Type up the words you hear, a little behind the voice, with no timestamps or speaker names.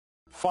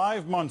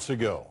5 months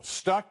ago,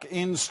 stuck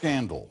in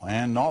scandal,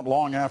 and not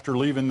long after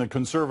leaving the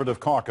Conservative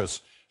caucus,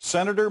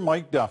 Senator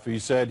Mike Duffy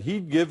said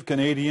he'd give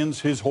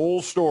Canadians his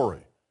whole story.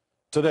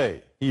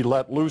 Today, he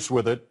let loose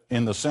with it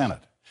in the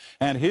Senate.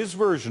 And his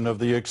version of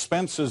the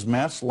expenses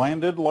mess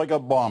landed like a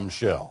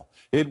bombshell.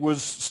 It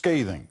was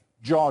scathing,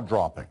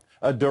 jaw-dropping,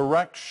 a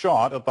direct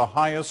shot at the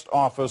highest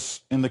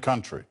office in the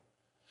country.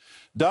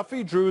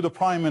 Duffy drew the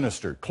Prime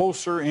Minister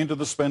closer into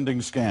the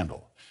spending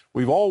scandal.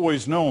 We've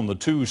always known the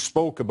two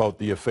spoke about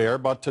the affair,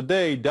 but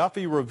today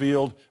Duffy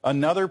revealed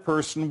another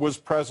person was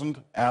present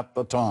at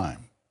the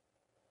time.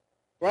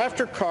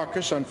 After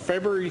caucus on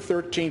February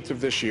 13th of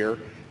this year,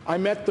 I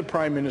met the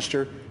Prime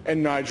Minister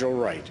and Nigel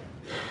Wright.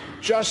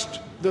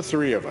 Just the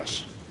three of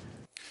us.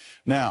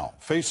 Now,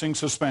 facing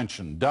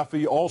suspension,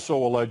 Duffy also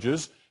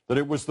alleges that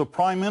it was the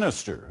Prime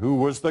Minister who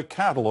was the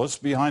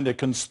catalyst behind a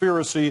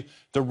conspiracy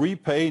to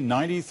repay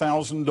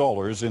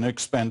 $90,000 in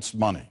expense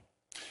money.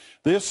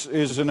 This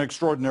is an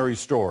extraordinary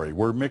story.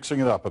 We're mixing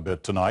it up a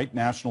bit tonight.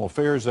 National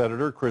Affairs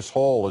Editor Chris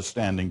Hall is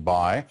standing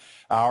by.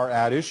 Our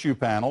At Issue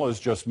panel is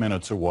just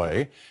minutes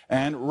away.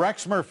 And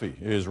Rex Murphy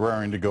is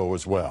raring to go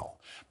as well.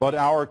 But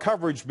our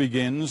coverage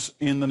begins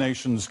in the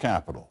nation's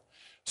capital.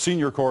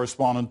 Senior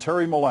correspondent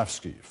Terry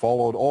Milewski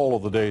followed all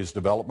of the day's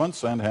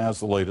developments and has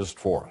the latest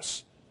for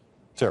us.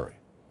 Terry.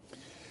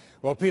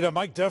 Well, Peter,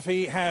 Mike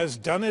Duffy has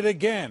done it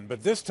again,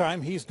 but this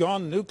time he's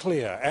gone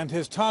nuclear, and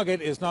his target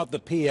is not the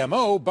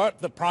PMO, but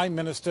the Prime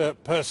Minister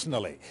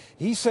personally.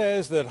 He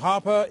says that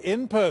Harper,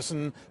 in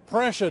person,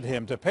 pressured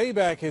him to pay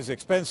back his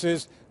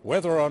expenses,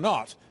 whether or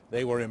not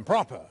they were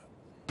improper.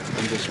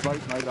 And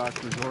despite my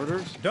doctor's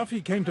orders,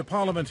 Duffy came to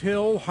Parliament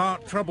Hill,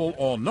 heart trouble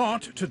or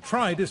not, to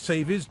try to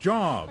save his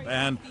job.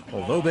 And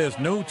although there's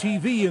no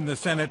TV in the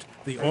Senate,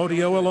 the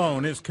audio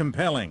alone is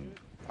compelling.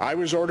 I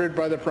was ordered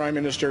by the Prime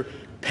Minister,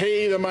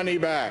 pay the money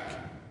back.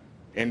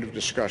 End of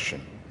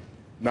discussion.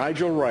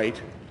 Nigel Wright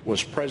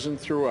was present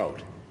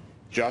throughout.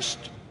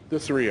 Just the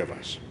three of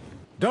us.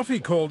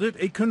 Duffy called it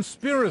a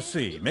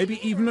conspiracy,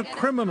 maybe even a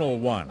criminal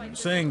one,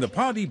 saying the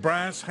party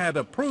brass had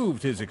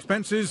approved his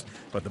expenses,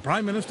 but the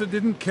Prime Minister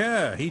didn't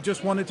care. He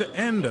just wanted to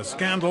end a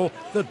scandal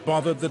that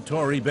bothered the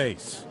Tory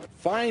base.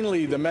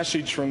 Finally, the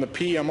message from the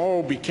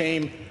PMO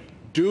became,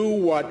 do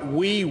what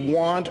we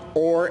want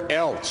or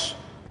else.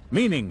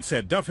 Meaning,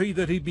 said Duffy,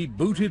 that he'd be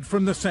booted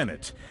from the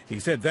Senate. He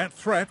said that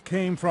threat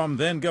came from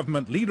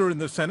then-government leader in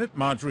the Senate,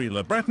 Marjorie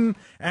Le Breton,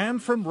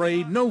 and from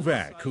Ray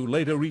Novak, who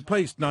later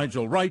replaced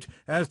Nigel Wright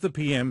as the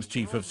PM's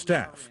chief of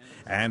staff.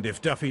 And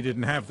if Duffy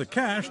didn't have the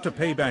cash to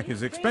pay back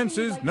his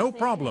expenses, no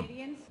problem.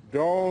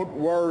 Don't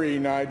worry,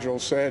 Nigel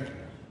said.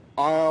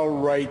 I'll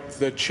write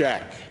the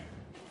check.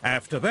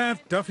 After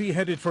that, Duffy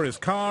headed for his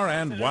car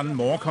and one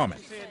more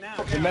comment.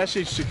 the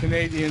message to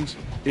Canadians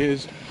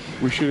is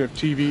we should have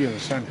TV in the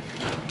Senate.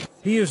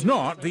 He is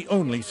not the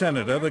only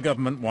senator the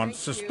government wants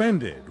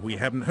suspended. We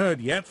haven't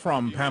heard yet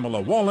from Pamela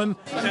Wallin.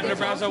 Senator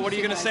Brazeau, what are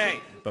you going to say?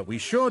 But we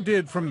sure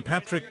did from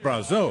Patrick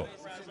Brazeau.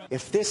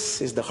 If this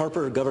is the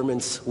Harper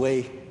government's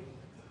way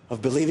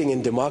of believing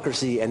in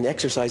democracy and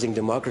exercising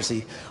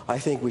democracy, I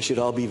think we should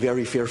all be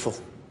very fearful.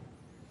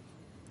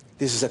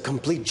 This is a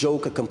complete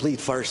joke, a complete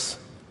farce.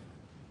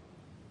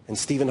 And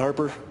Stephen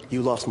Harper,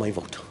 you lost my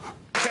vote.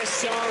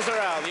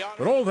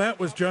 But all that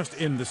was just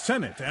in the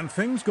Senate, and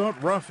things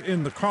got rough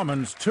in the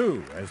Commons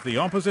too, as the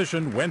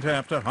opposition went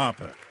after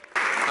Harper.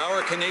 How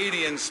are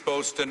Canadians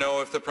supposed to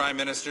know if the Prime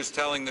Minister's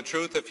telling the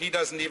truth if he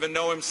doesn't even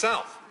know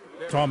himself?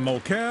 Tom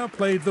Mulcair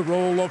played the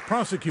role of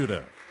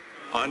prosecutor.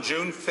 On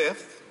June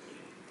 5th,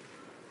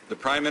 the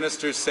Prime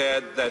Minister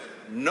said that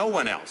no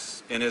one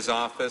else in his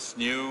office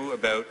knew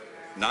about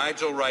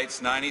Nigel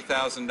Wright's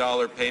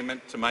 $90,000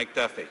 payment to Mike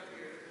Duffy.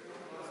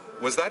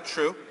 Was that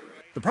true?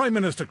 The Prime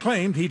Minister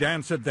claimed he'd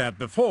answered that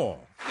before.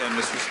 Yeah,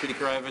 Mr.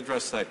 Speaker, I've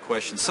addressed that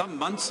question some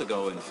months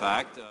ago, in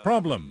fact.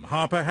 Problem,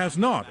 Harper has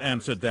not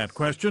answered that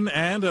question,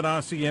 and an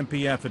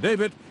RCMP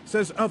affidavit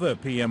says other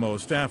PMO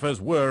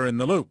staffers were in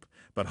the loop.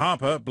 But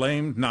Harper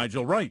blamed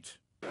Nigel Wright.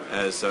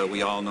 As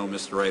we all know,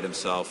 Mr. Wright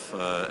himself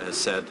has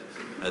said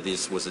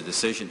this was a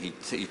decision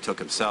he took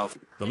himself.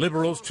 The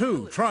Liberals,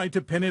 too, tried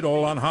to pin it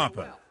all on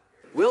Harper.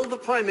 Will the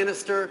Prime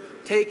Minister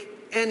take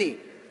any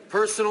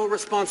personal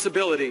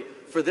responsibility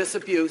for this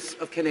abuse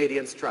of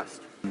Canadians'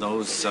 trust?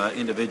 Those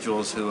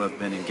individuals who have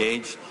been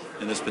engaged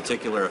in this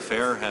particular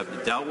affair have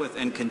been dealt with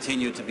and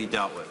continue to be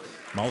dealt with.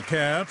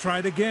 Mulcair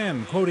tried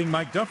again, quoting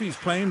Mike Duffy's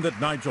claim that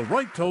Nigel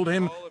Wright told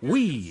him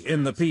we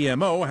in the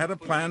PMO had a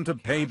plan to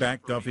pay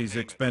back Duffy's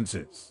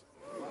expenses.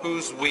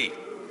 Who's we?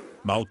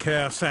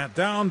 Mulcair sat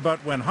down,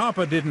 but when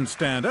Harper didn't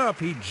stand up,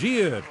 he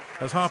jeered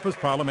as Harper's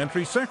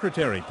parliamentary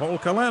secretary, Paul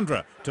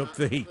Calandra, took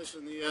the heat.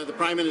 Listen, the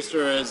Prime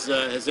Minister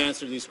has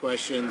answered these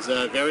questions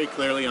very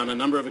clearly on a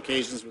number of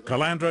occasions.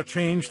 Calandra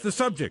changed the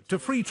subject to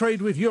free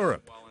trade with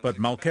Europe, but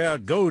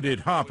Mulcair goaded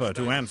Harper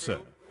to answer.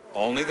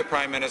 Only the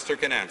Prime Minister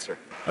can answer.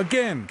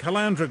 Again,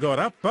 Calandra got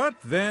up, but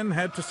then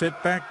had to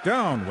sit back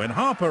down when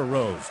Harper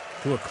rose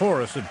to a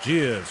chorus of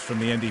jeers from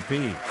the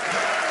NDP.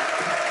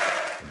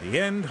 In the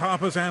end,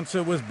 Harper's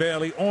answer was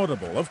barely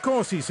audible. Of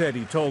course, he said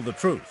he told the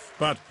truth,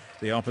 but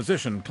The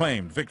opposition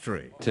claimed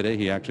victory. Today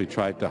he actually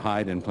tried to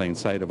hide in plain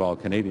sight of all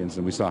Canadians,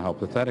 and we saw how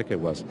pathetic it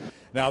was.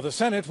 Now the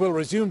Senate will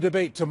resume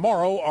debate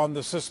tomorrow on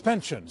the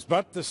suspensions,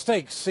 but the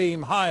stakes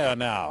seem higher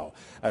now.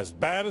 As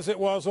bad as it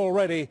was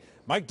already,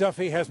 Mike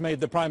Duffy has made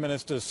the Prime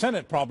Minister's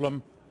Senate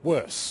problem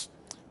worse.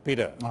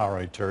 Peter. All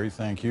right, Terry,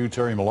 thank you.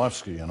 Terry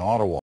Milewski in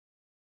Ottawa.